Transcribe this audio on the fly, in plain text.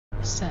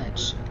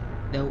such,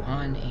 though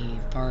on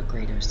a far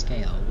greater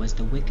scale, was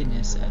the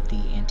wickedness of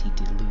the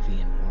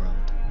antediluvian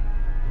world.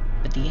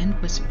 But the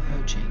end was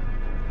approaching.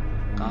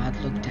 God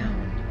looked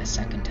down a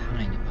second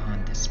time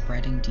upon the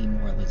spreading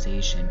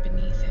demoralization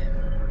beneath him,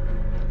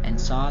 and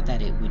saw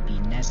that it would be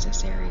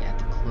necessary at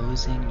the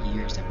closing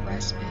years of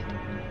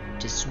respite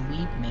to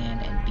sweep man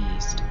and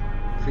beast,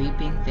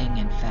 creeping thing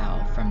and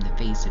fowl, from the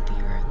face of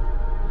the earth.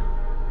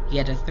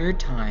 Yet a third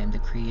time the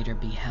Creator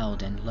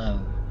beheld, and lo,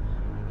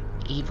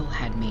 evil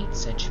had made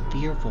such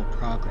fearful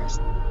progress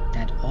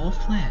that all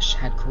flesh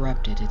had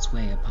corrupted its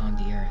way upon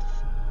the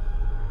earth.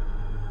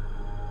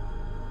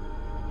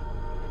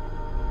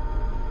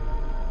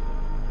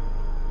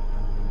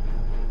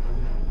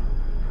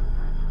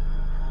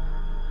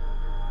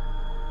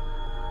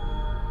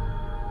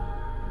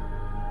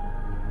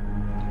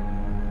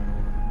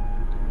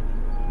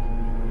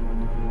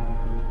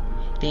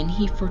 Then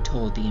he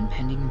foretold the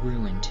impending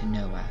ruin to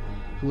Noah,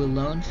 who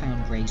alone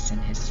found grace in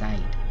his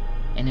sight,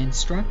 and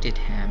instructed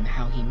him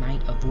how he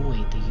might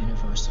avoid the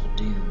universal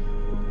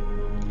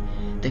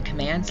doom. The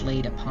commands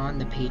laid upon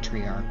the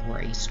patriarch were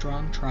a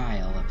strong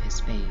trial of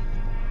his faith.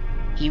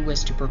 He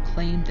was to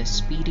proclaim the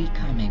speedy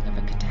coming of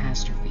a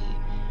catastrophe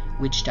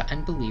which to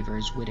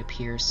unbelievers would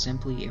appear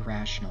simply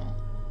irrational,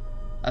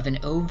 of an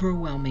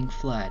overwhelming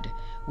flood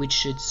which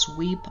should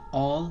sweep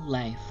all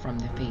life from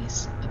the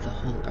face of the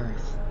whole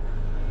earth.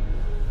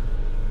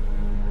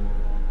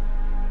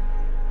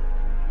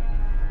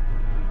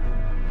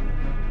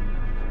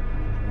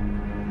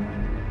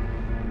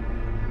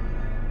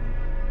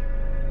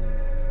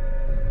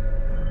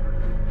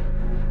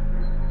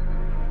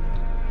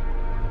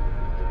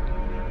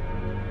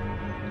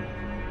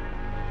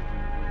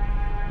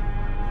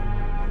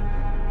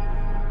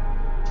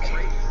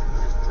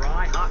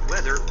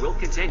 Will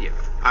continue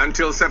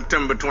until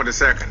September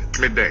 22nd,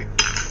 midday.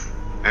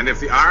 And if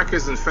the ark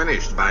isn't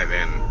finished by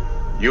then,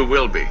 you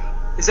will be.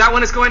 Is that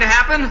when it's going to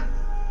happen?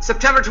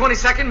 September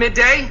 22nd,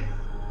 midday?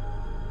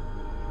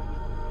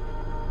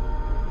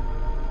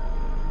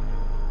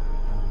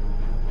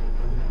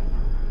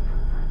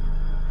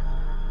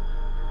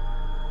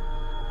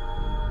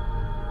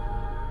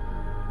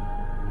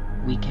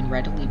 We can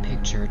readily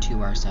picture to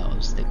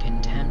ourselves the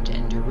contempt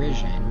and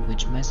derision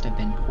which must have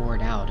been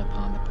poured out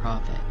upon the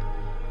prophet.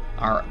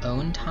 Our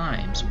own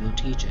times will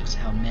teach us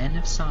how men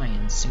of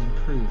science soon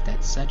proved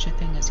that such a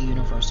thing as a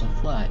universal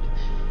flood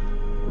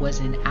was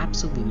an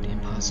absolute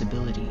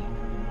impossibility,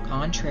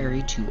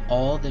 contrary to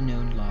all the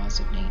known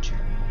laws of nature.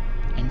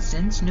 And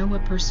since Noah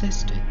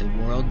persisted, the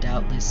world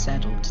doubtless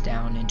settled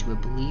down into a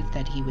belief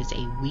that he was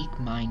a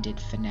weak-minded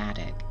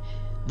fanatic,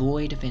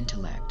 void of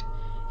intellect,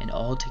 and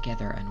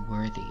altogether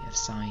unworthy of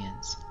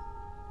science.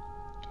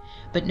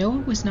 But Noah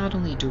was not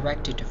only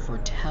directed to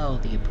foretell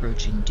the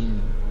approaching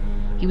doom,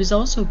 he was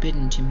also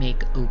bidden to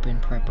make open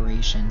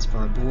preparations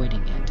for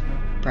avoiding it,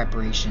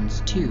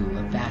 preparations, too,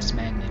 of vast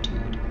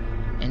magnitude,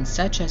 and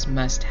such as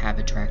must have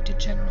attracted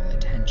general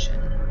attention.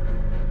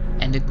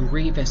 And a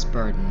grievous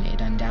burden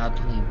it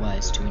undoubtedly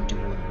was to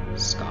endure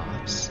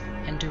scoffs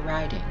and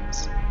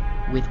deridings,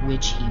 with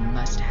which he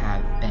must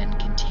have been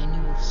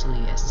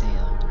continuously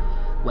assailed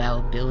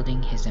while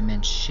building his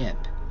immense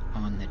ship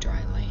on the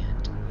dry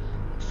land.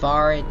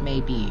 Far it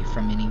may be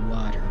from any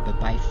water, but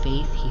by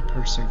faith he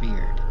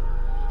persevered,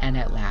 and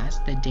at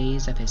last the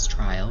days of his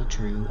trial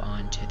drew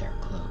on to their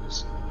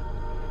close.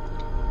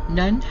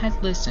 None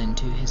had listened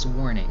to his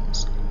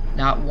warnings.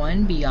 Not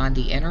one beyond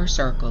the inner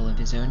circle of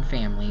his own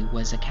family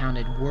was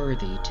accounted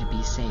worthy to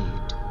be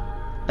saved.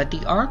 But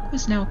the ark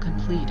was now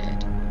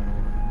completed,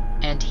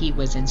 and he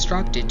was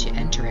instructed to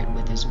enter it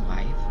with his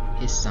wife,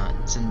 his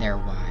sons, and their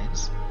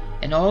wives,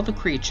 and all the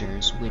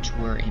creatures which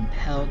were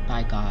impelled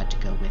by God to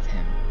go with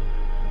him.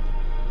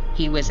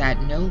 He was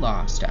at no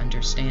loss to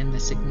understand the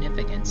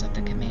significance of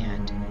the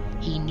command.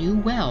 He knew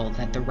well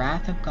that the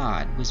wrath of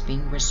God was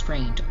being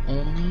restrained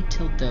only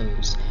till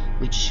those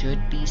which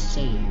should be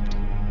saved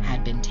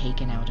had been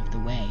taken out of the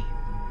way.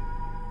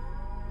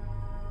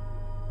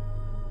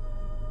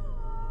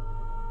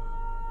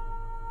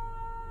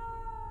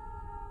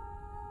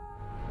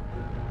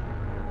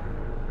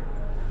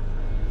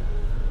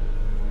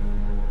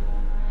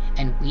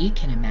 And we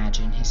can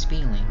imagine his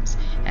feelings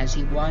as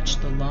he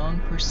watched the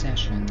long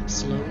procession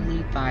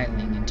slowly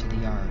filing into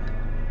the ark,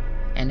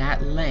 and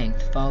at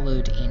length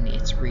followed in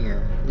its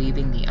rear,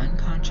 leaving the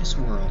unconscious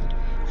world,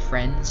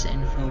 friends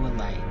and foe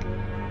alike,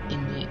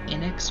 in the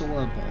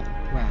inexorable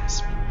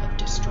grasp of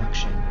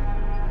destruction.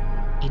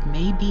 It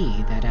may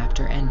be that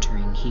after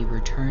entering he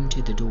returned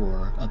to the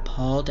door,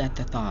 appalled at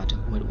the thought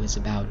of what was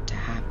about to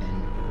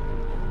happen,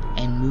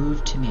 and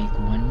moved to make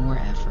one more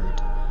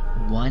effort,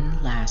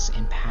 one last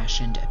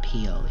impassioned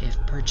appeal,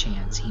 if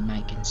perchance he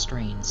might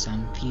constrain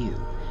some few,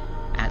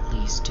 at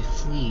least, to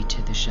flee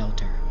to the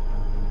shelter.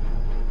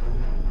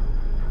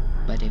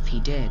 But if he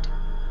did,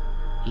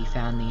 he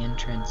found the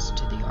entrance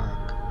to the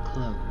ark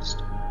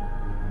closed.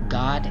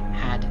 God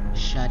had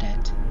shut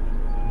it.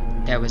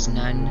 There was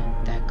none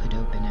that could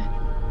open it.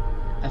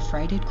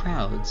 Affrighted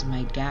crowds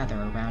might gather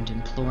around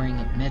imploring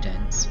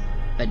admittance,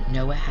 but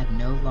Noah had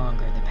no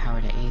longer the power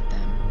to aid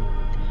them.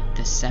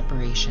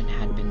 separation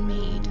had been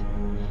made.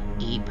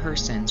 8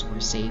 persons were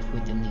safe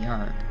within the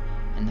ark,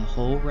 and the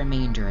whole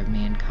remainder of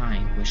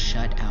mankind was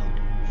shut out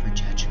for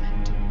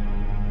judgment.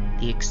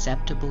 The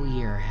acceptable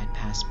year had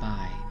passed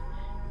by.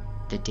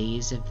 The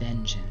days of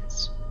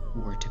vengeance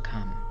were to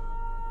come.